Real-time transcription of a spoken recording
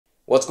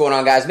What's going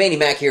on, guys?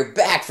 Manny-Mac here,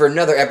 back for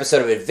another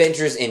episode of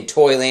Adventures in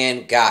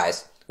Toyland.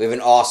 Guys, we have an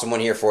awesome one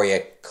here for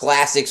you.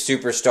 Classic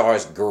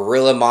Superstars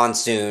Gorilla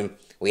Monsoon.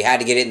 We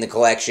had to get it in the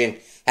collection.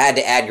 Had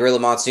to add Gorilla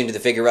Monsoon to the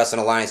Figure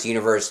Wrestling Alliance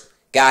universe.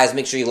 Guys,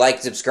 make sure you like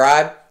and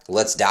subscribe.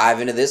 Let's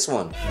dive into this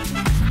one.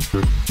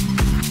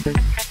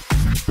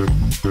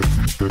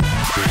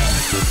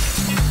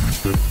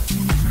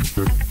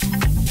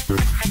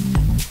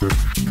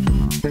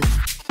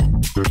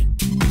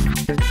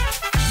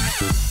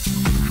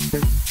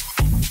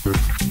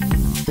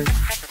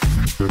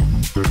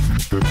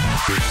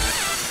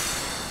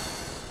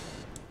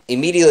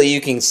 Immediately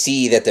you can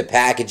see that the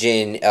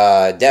packaging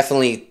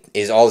definitely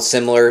is all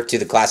similar to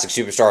the Classic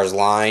Superstars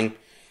line,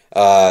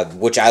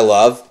 which I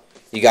love.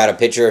 You got a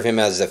picture of him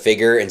as a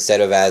figure instead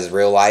of as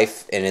real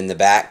life, and in the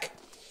back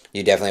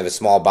you definitely have a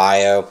small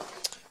bio.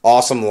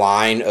 Awesome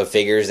line of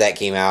figures that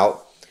came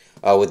out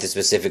with the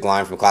specific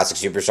line from Classic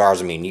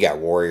Superstars. I mean, you got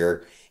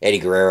Warrior, Eddie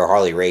Guerrero,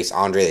 Harley Race,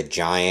 Andre the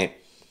Giant,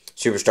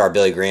 Superstar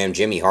Billy Graham,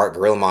 Jimmy Hart,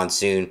 Gorilla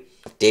Monsoon,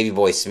 Davey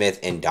Boy Smith,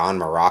 and Don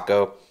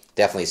Morocco.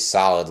 Definitely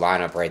solid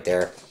lineup right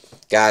there.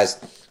 Guys,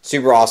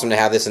 super awesome to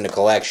have this in the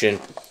collection.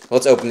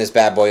 Let's open this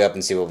bad boy up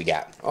and see what we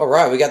got.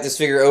 Alright, we got this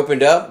figure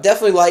opened up.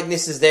 Definitely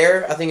likeness is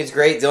there. I think it's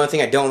great. The only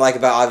thing I don't like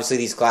about, obviously,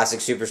 these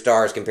Classic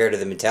Superstars compared to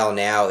the Mattel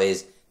now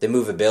is the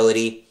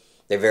movability.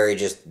 They're very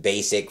just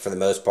basic for the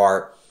most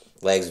part.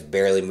 Legs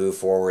barely move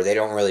forward. They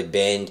don't really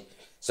bend,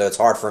 so it's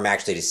hard for them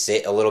actually to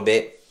sit a little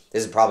bit.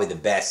 This is probably the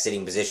best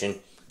sitting position.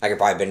 I could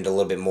probably bend it a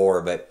little bit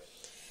more, but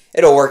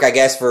it'll work, I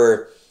guess,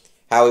 for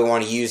how we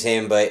want to use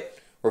him, but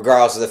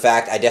regardless of the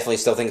fact, I definitely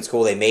still think it's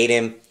cool they made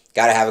him.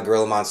 Got to have a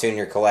Gorilla Monsoon in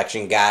your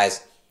collection.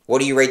 Guys, what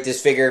do you rate this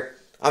figure?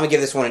 I'm going to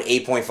give this one an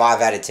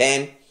 8.5 out of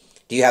 10.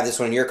 Do you have this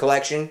one in your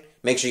collection?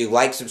 Make sure you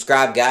like,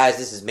 subscribe, guys.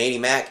 This is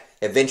Manny-Mac,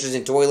 Adventures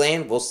in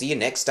Toyland. We'll see you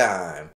next time.